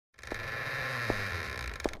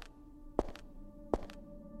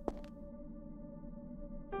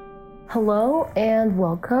Hello and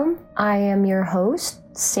welcome. I am your host,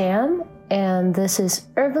 Sam, and this is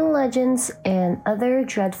Urban Legends and Other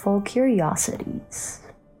Dreadful Curiosities.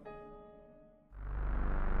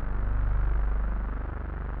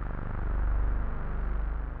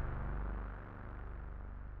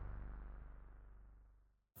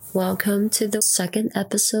 Welcome to the second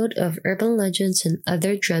episode of Urban Legends and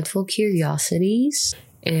Other Dreadful Curiosities,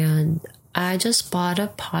 and I just bought a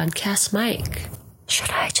podcast mic.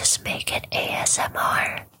 Should I just make it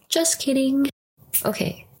ASMR? Just kidding.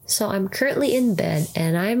 Okay, so I'm currently in bed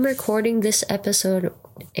and I'm recording this episode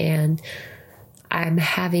and I'm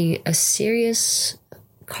having a serious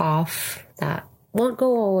cough that won't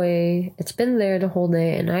go away. It's been there the whole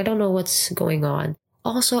day and I don't know what's going on.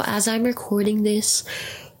 Also, as I'm recording this,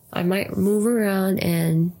 I might move around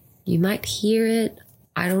and you might hear it.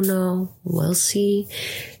 I don't know. We'll see.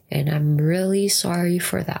 And I'm really sorry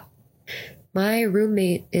for that. My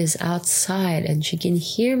roommate is outside and she can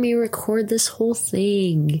hear me record this whole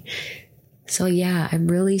thing. So yeah, I'm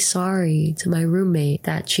really sorry to my roommate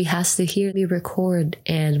that she has to hear me record.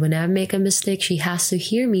 And when I make a mistake, she has to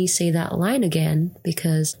hear me say that line again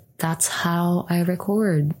because that's how I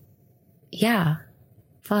record. Yeah,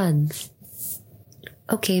 fun.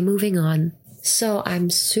 Okay, moving on. So I'm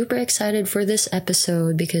super excited for this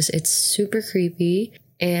episode because it's super creepy.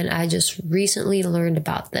 And I just recently learned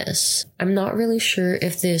about this. I'm not really sure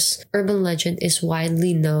if this urban legend is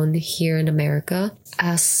widely known here in America.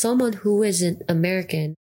 As someone who isn't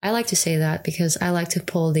American, I like to say that because I like to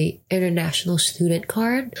pull the international student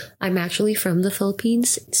card. I'm actually from the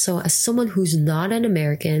Philippines. So as someone who's not an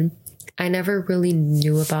American, I never really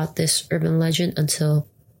knew about this urban legend until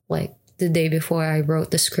like the day before I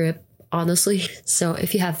wrote the script. Honestly. So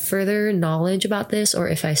if you have further knowledge about this, or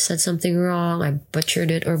if I said something wrong, I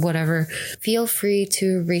butchered it or whatever, feel free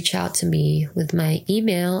to reach out to me with my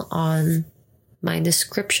email on my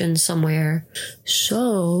description somewhere.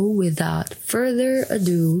 So without further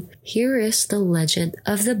ado, here is the legend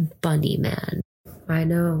of the Bunny Man. I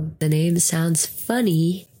know the name sounds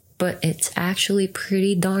funny, but it's actually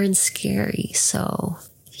pretty darn scary. So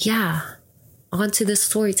yeah, on to the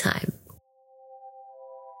story time.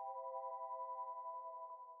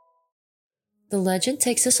 The legend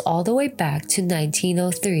takes us all the way back to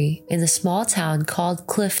 1903 in a small town called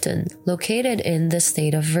Clifton, located in the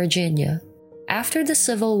state of Virginia. After the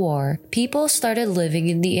Civil War, people started living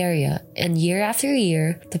in the area, and year after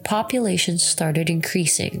year, the population started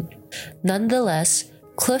increasing. Nonetheless,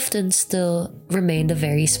 Clifton still remained a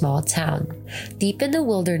very small town. Deep in the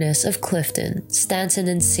wilderness of Clifton stands an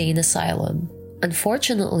insane asylum.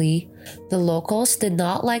 Unfortunately, the locals did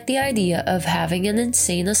not like the idea of having an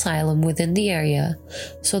insane asylum within the area,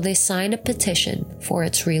 so they signed a petition for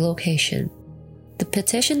its relocation. The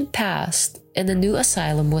petition passed, and a new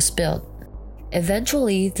asylum was built.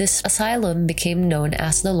 Eventually, this asylum became known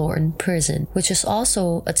as the Lorton Prison, which is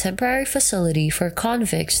also a temporary facility for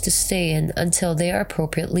convicts to stay in until they are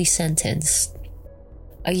appropriately sentenced.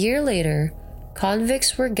 A year later,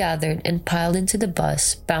 convicts were gathered and piled into the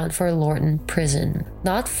bus bound for Lorton Prison.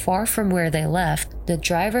 Not far from where they left, the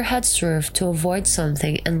driver had swerved to avoid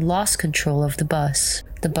something and lost control of the bus.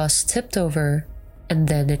 The bus tipped over and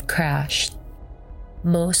then it crashed.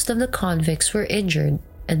 Most of the convicts were injured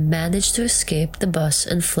and managed to escape the bus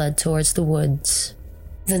and fled towards the woods.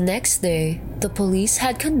 The next day, the police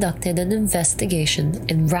had conducted an investigation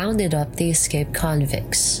and rounded up the escaped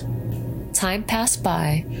convicts. Time passed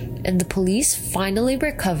by, and the police finally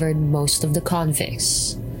recovered most of the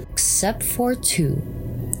convicts, except for two.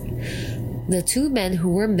 The two men who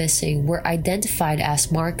were missing were identified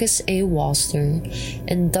as Marcus A. Walster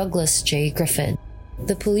and Douglas J. Griffin.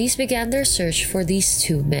 The police began their search for these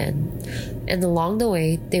two men, and along the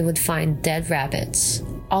way, they would find dead rabbits,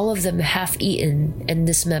 all of them half-eaten and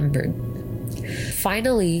dismembered.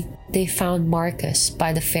 Finally, they found Marcus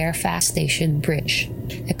by the Fairfax Station Bridge,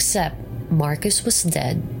 except Marcus was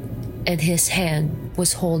dead, and his hand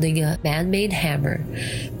was holding a man-made hammer,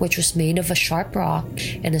 which was made of a sharp rock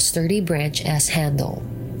and a sturdy branch as handle.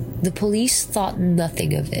 The police thought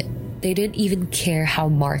nothing of it. They didn't even care how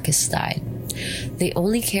Marcus died. They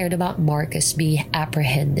only cared about Marcus being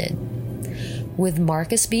apprehended. With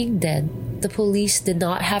Marcus being dead, the police did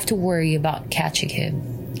not have to worry about catching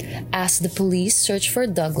him. As the police searched for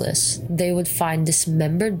Douglas, they would find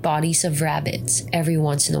dismembered bodies of rabbits every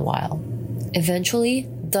once in a while. Eventually,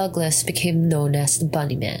 Douglas became known as the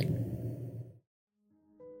Bunny Man.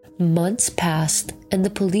 Months passed, and the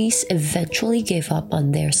police eventually gave up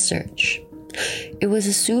on their search. It was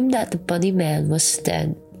assumed that the Bunny Man was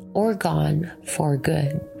dead or gone for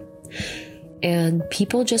good, and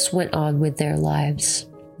people just went on with their lives.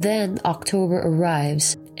 Then October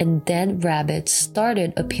arrives and dead rabbits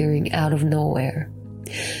started appearing out of nowhere.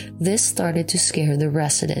 This started to scare the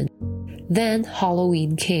resident. Then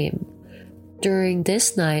Halloween came. During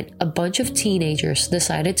this night, a bunch of teenagers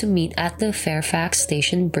decided to meet at the Fairfax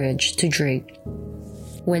Station Bridge to drink.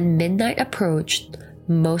 When midnight approached,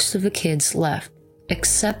 most of the kids left,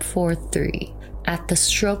 except for 3. At the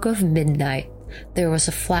stroke of midnight, there was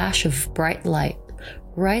a flash of bright light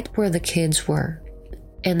right where the kids were.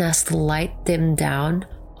 And as the light dimmed down,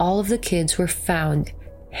 all of the kids were found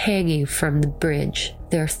hanging from the bridge,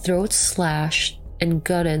 their throats slashed and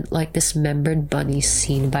gutted like dismembered bunnies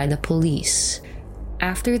seen by the police.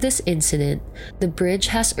 After this incident, the bridge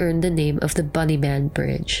has earned the name of the Bunnyman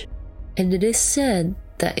Bridge. And it is said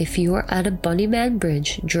that if you are at a Bunnyman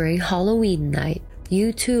Bridge during Halloween night,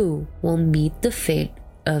 you too will meet the fate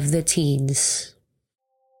of the teens.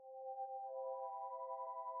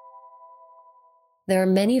 There are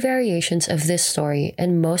many variations of this story,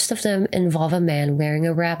 and most of them involve a man wearing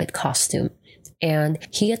a rabbit costume, and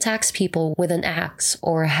he attacks people with an axe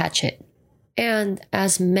or a hatchet. And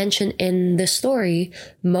as mentioned in the story,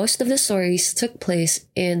 most of the stories took place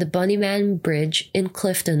in the Bunnyman Bridge in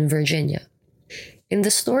Clifton, Virginia. In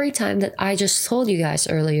the story time that I just told you guys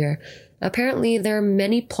earlier, apparently there are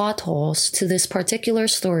many plot holes to this particular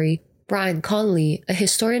story. Brian Conley, a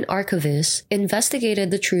historian archivist,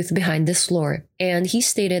 investigated the truth behind this lore, and he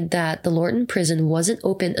stated that the Lorton prison wasn't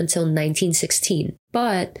open until 1916,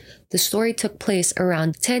 but the story took place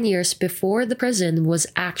around 10 years before the prison was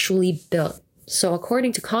actually built. So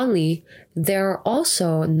according to Conley, there are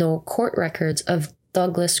also no court records of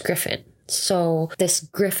Douglas Griffin. So this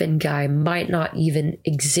Griffin guy might not even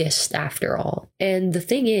exist after all. And the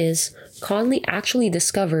thing is, Conley actually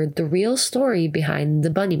discovered the real story behind the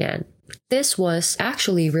Bunnyman. This was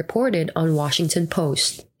actually reported on Washington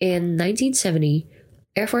Post. In 1970,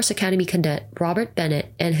 Air Force Academy cadet Robert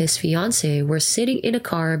Bennett and his fiancée were sitting in a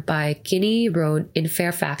car by Kinney Road in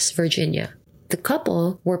Fairfax, Virginia. The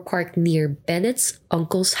couple were parked near Bennett's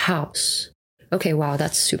uncle's house. Okay, wow,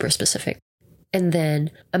 that's super specific. And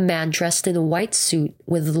then a man dressed in a white suit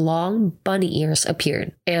with long bunny ears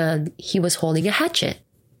appeared, and he was holding a hatchet.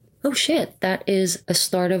 Oh shit, that is a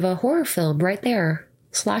start of a horror film right there.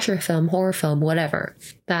 Slasher film, horror film, whatever.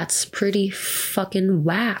 That's pretty fucking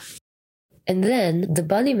whack. And then the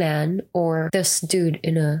bunny man, or this dude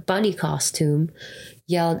in a bunny costume,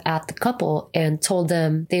 yelled at the couple and told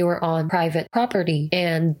them they were on private property.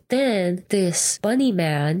 And then this bunny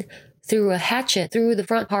man threw a hatchet through the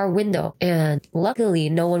front car window, and luckily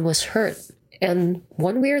no one was hurt. And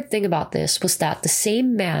one weird thing about this was that the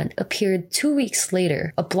same man appeared 2 weeks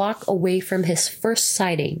later, a block away from his first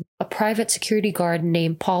sighting. A private security guard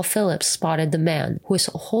named Paul Phillips spotted the man, who was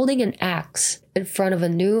holding an axe in front of a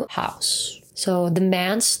new house. So the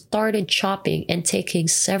man started chopping and taking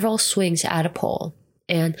several swings at a pole.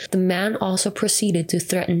 And the man also proceeded to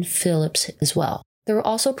threaten Phillips as well. There were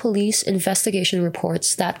also police investigation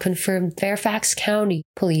reports that confirmed Fairfax County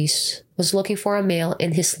Police was looking for a male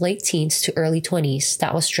in his late teens to early 20s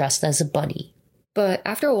that was dressed as a bunny. But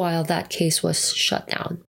after a while, that case was shut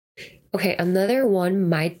down. Okay, another one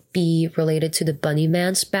might be related to the bunny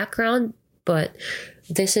man's background, but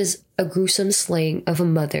this is a gruesome slaying of a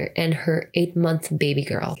mother and her 8-month baby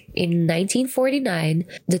girl. In 1949,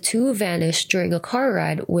 the two vanished during a car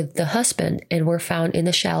ride with the husband and were found in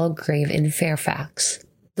a shallow grave in Fairfax.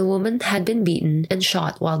 The woman had been beaten and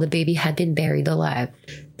shot while the baby had been buried alive.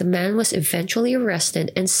 The man was eventually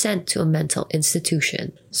arrested and sent to a mental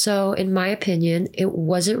institution. So, in my opinion, it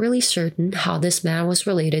wasn't really certain how this man was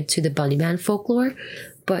related to the Bunnyman folklore,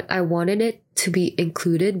 but I wanted it to be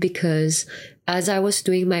included because as I was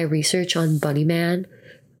doing my research on Bunnyman,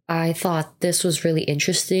 I thought this was really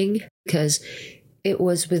interesting because it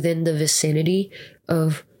was within the vicinity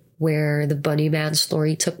of where the Bunnyman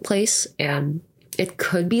story took place, and it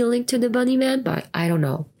could be linked to the Bunnyman, but I don't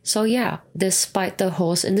know. So yeah, despite the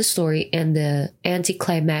holes in the story and the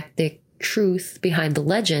anticlimactic truth behind the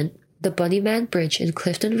legend, the Bunnyman Bridge in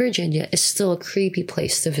Clifton, Virginia is still a creepy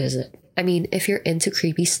place to visit. I mean, if you're into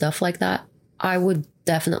creepy stuff like that, I would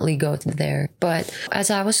definitely go to there. But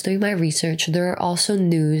as I was doing my research, there are also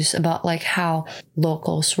news about like how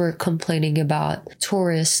locals were complaining about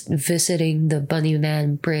tourists visiting the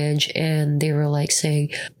Bunnyman Bridge, and they were like saying,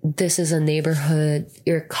 this is a neighborhood,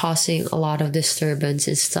 you're causing a lot of disturbance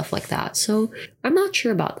and stuff like that. So I'm not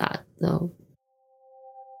sure about that though.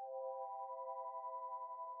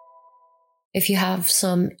 If you have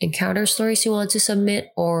some encounter stories you want to submit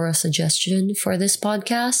or a suggestion for this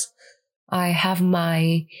podcast, I have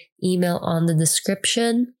my email on the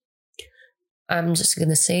description. I'm just going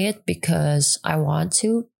to say it because I want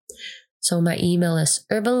to. So my email is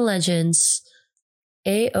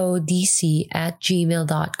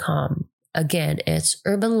urbanlegendsaodc@gmail.com. Again, it's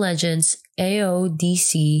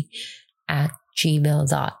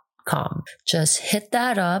urbanlegendsaodc@gmail.com. Just hit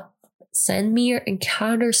that up, send me your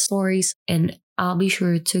encounter stories, and I'll be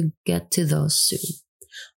sure to get to those soon.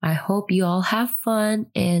 I hope you all have fun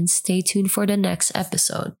and stay tuned for the next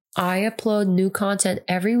episode. I upload new content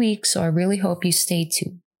every week, so I really hope you stay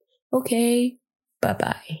tuned. Okay,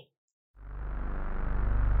 bye-bye.